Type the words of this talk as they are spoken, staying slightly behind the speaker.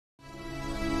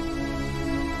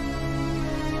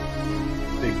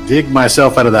dig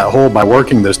myself out of that hole by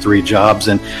working those 3 jobs.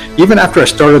 And even after I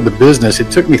started the business, it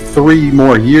took me 3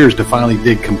 more years to finally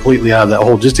dig completely out of that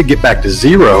hole, just to get back to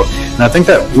zero. And I think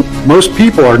that most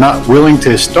people are not willing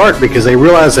to start because they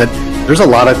realize that there's a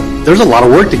lot of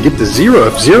work to get to zero.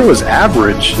 If zero is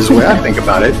average, is the way I think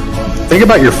about it. Think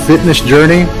about your fitness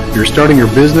journey. You're starting your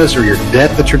business or your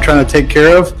debt that you're trying to take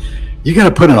care of. You got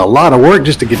to put in a lot of work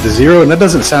just to get to zero, and that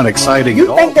doesn't sound exciting at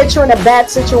all. You think that you're in a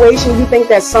bad situation. You think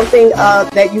that's something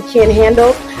that you can't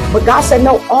handle. But God said,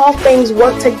 no, all things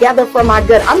work together for my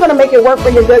good. I'm going to make it work for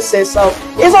your good, sis. So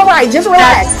it's all right. Just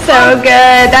relax. That's so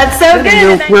good. That's so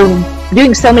good. We're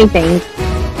doing so many things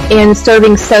and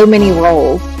serving so many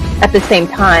roles at the same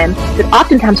time that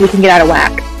oftentimes we can get out of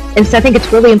whack. And so I think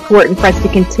it's really important for us to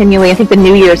continually, I think the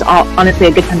new year is honestly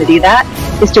a good time to do that,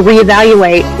 is to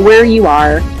reevaluate where you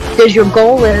are. Does your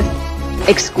goal list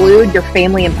exclude your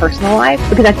family and personal life?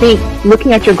 Because I think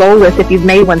looking at your goal list, if you've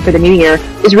made one for the new year,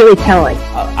 is really telling.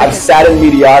 I've sat in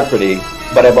mediocrity,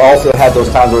 but I've also had those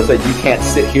times where it's like, you can't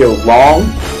sit here long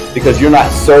because you're not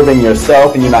serving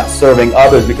yourself and you're not serving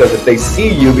others, because if they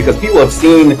see you, because people have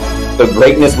seen the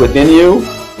greatness within you,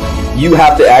 you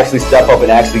have to actually step up and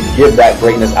actually give that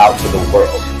greatness out to the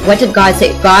world. What did God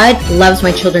say? God loves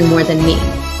my children more than me.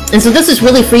 And so this is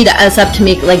really freed us up to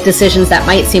make like decisions that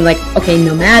might seem like, okay,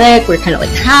 nomadic, we're kind of like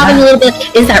traveling a little bit.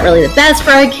 Is that really the best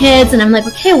for our kids? And I'm like,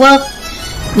 okay, well,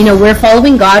 you know, we're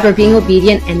following God, we're being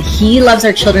obedient, and He loves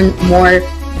our children more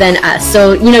than us.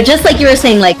 So, you know, just like you were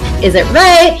saying, like, is it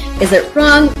right? Is it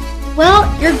wrong? Well,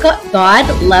 your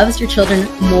God loves your children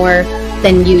more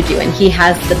than you do, and He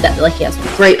has He has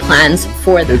great plans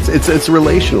for them. It's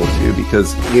relational too,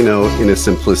 because, you know, in a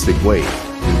simplistic way,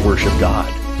 we worship God,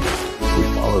 we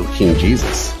follow King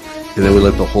Jesus, and then we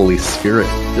let the Holy Spirit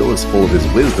fill us full of His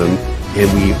wisdom,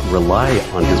 and we rely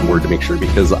on His word to make sure.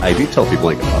 Because I do tell people,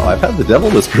 like, oh, I've had the devil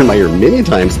whisper in my ear many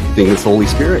times thinking it's the Holy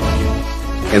Spirit,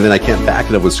 and then I can't back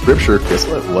it up with Scripture. Guess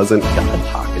what? It wasn't God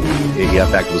talking. You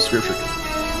got back with Scripture.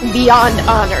 Beyond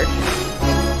honored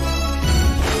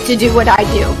to do what I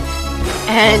do.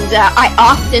 And I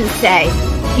often say,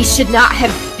 He should not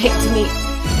have picked me.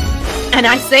 And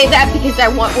I say that because I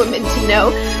want women to know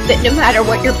that no matter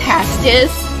what your past is,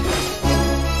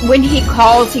 when He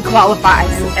calls, He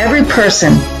qualifies. Every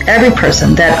person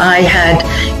that I had,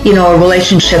 you know, a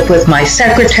relationship with, my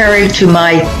secretary to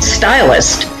my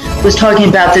stylist, was talking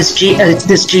about this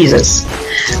Jesus.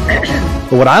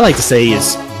 But what I like to say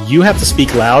is, you have to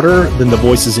speak louder than the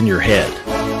voices in your head.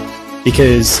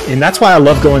 And that's why I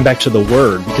love going back to the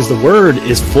Word, because the Word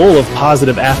is full of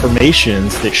positive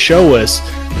affirmations that show us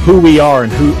who we are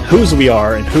and whose we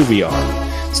are and who we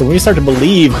are. So when we start to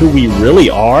believe who we really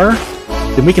are,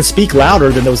 then we can speak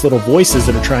louder than those little voices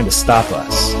that are trying to stop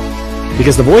us.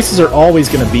 Because the voices are always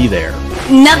going to be there.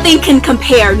 Nothing can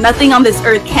compare, nothing on this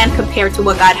earth can compare to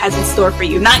what God has in store for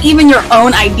you. Not even your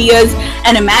own ideas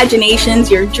and imaginations,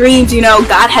 your dreams. You know,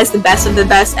 God has the best of the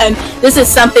best. And this is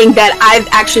something that I've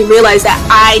actually realized that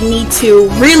I need to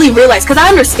really realize, because I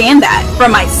understand that for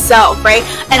myself, right?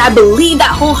 And I believe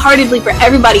that wholeheartedly for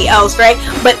everybody else, right?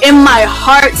 But in my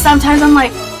heart, sometimes I'm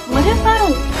like, what if I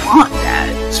don't want that?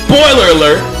 Spoiler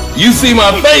alert, you see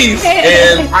my face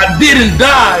and I didn't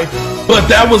die. But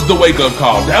that was the wake-up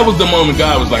call. That was the moment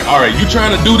God was like, all right, you're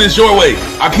trying to do this your way.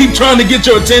 I keep trying to get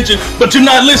your attention, but you're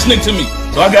not listening to me.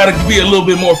 So I got to be a little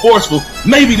bit more forceful.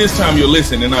 Maybe this time you'll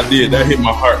listen. And I did. That hit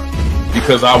my heart,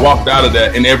 because I walked out of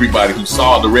that, and everybody who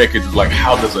saw the wreckage was like,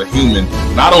 how does a human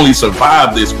not only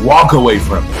survive this, walk away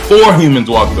from it? 4 humans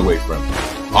walked away from it.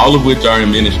 All of which are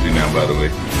in ministry now, by the way.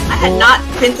 I had not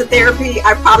been to therapy.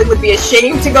 I probably would be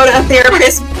ashamed to go to a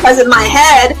therapist, because in my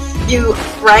head,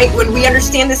 when we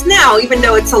understand this now, even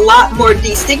though it's a lot more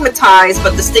destigmatized,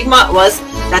 but the stigma was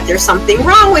that there's something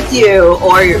wrong with you,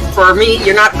 or for me,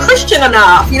 you're not Christian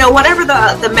enough, you know, whatever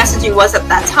the messaging was at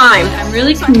that time. I'm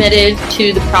really committed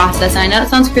to the process. I know it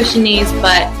sounds Christianese,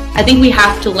 but I think we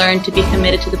have to learn to be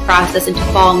committed to the process and to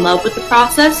fall in love with the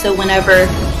process. So whenever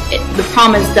the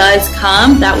promise does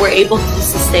come, that we're able to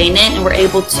sustain it and we're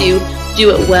able to do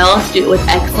it well, to do it with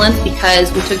excellence,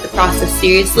 because we took the process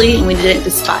seriously and we didn't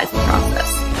despise the process.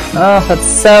 Oh, that's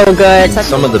so good.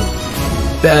 Some of the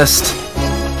best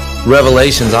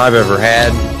revelations I've ever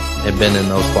had have been in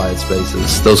those quiet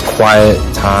spaces, those quiet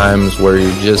times where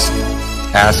you're just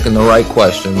asking the right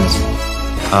questions.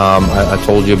 I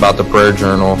told you about the prayer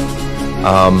journal,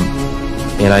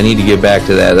 and I need to get back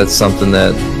to that. That's something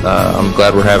that I'm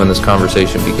glad we're having this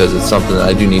conversation, because it's something that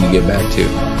I do need to get back to.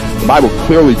 The Bible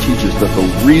clearly teaches that the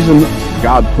reason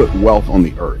God put wealth on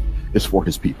the earth is for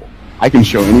His people. I can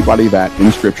show anybody that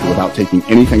in Scripture without taking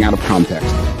anything out of context,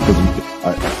 because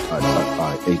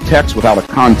a text without a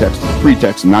context, a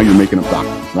pretext, and now you're making up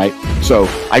doctrine, right? So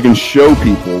I can show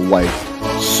people like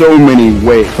so many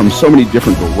ways, from so many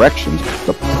different directions,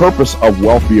 the purpose of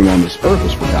wealth being on this earth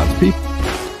is for God's people.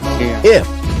 And if,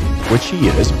 which he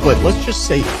is, but let's just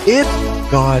say if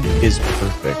God is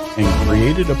perfect and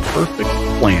created a perfect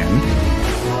plan,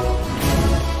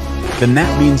 then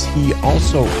that means he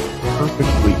also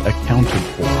perfectly accounted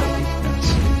for our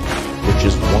weakness, which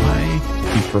is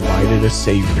why he provided a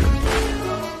Savior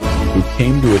who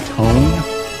came to atone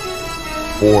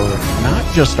for not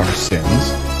just our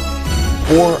sins,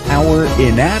 for our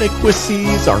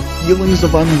inadequacies, our feelings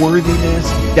of unworthiness,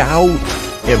 doubt.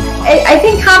 I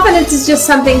think confidence is just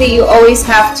something that you always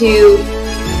have to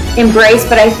embrace,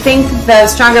 but I think the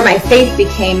stronger my faith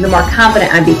became, the more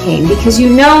confident I became, because you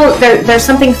know there's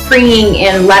something freeing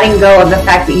in letting go of the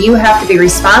fact that you have to be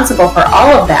responsible for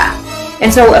all of that.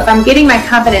 And so if I'm getting my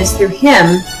confidence through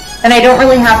him, then I don't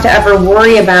really have to ever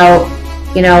worry about,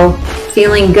 you know,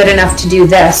 feeling good enough to do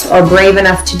this or brave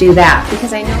enough to do that,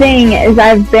 because I know. Thing is,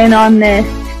 I've been on this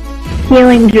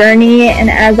healing journey, and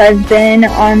as I've been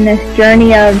on this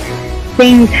journey of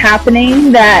things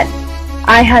happening that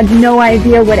I had no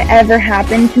idea would ever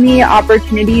happen to me,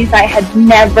 opportunities I had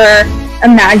never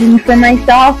imagined for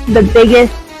myself, the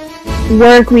biggest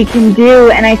work we can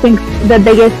do, and I think the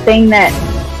biggest thing that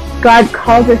God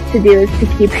calls us to do, is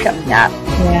to keep showing up.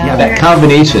 Yeah, that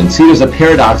combination. See, there's a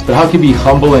paradox, but how can you be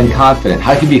humble and confident?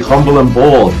 How can you be humble and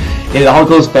bold? And it all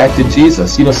goes back to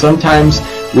Jesus. You know, sometimes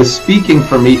with speaking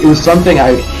for me, it was something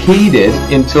I hated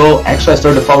until actually I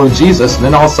started to follow Jesus, and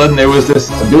then all of a sudden there was this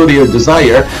ability or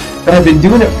desire. But I've been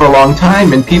doing it for a long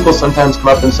time, and people sometimes come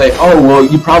up and say, oh, well,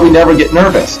 you probably never get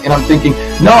nervous. And I'm thinking,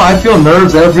 no, I feel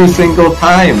nerves every single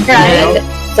time. Yeah. You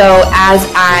know? So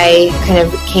as I kind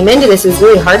of came into this, it was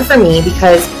really hard for me,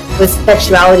 because with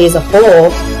sexuality as a whole,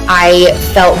 I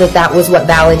felt that that was what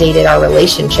validated our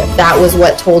relationship. That was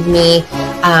what told me,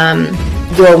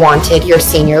 you're wanted, you're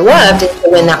seen, you're loved. And so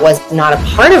when that was not a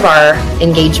part of our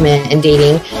engagement and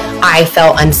dating, I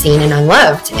felt unseen and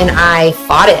unloved, and I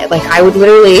fought it. Like, I would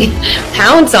literally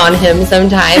pounce on him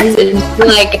sometimes and be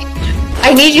like,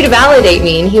 I need you to validate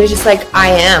me. And he was just like, I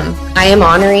am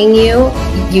honoring you.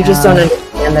 You just don't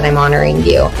understand that I'm honoring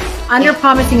you.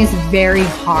 Under-promising is very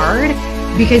hard,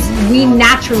 because we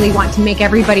naturally want to make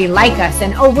everybody like us,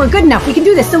 and oh, we're good enough, we can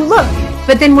do this, so look.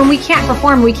 But then when we can't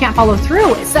perform, we can't follow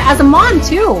through. So as a mom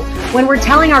too, when we're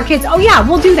telling our kids, oh yeah,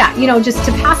 we'll do that, you know, just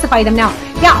to pacify them now.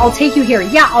 Yeah, I'll take you here.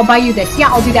 Yeah, I'll buy you this. Yeah,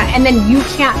 I'll do that. And then you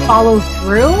can't follow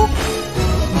through.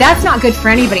 That's not good for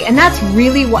anybody. And that's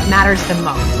really what matters the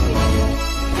most.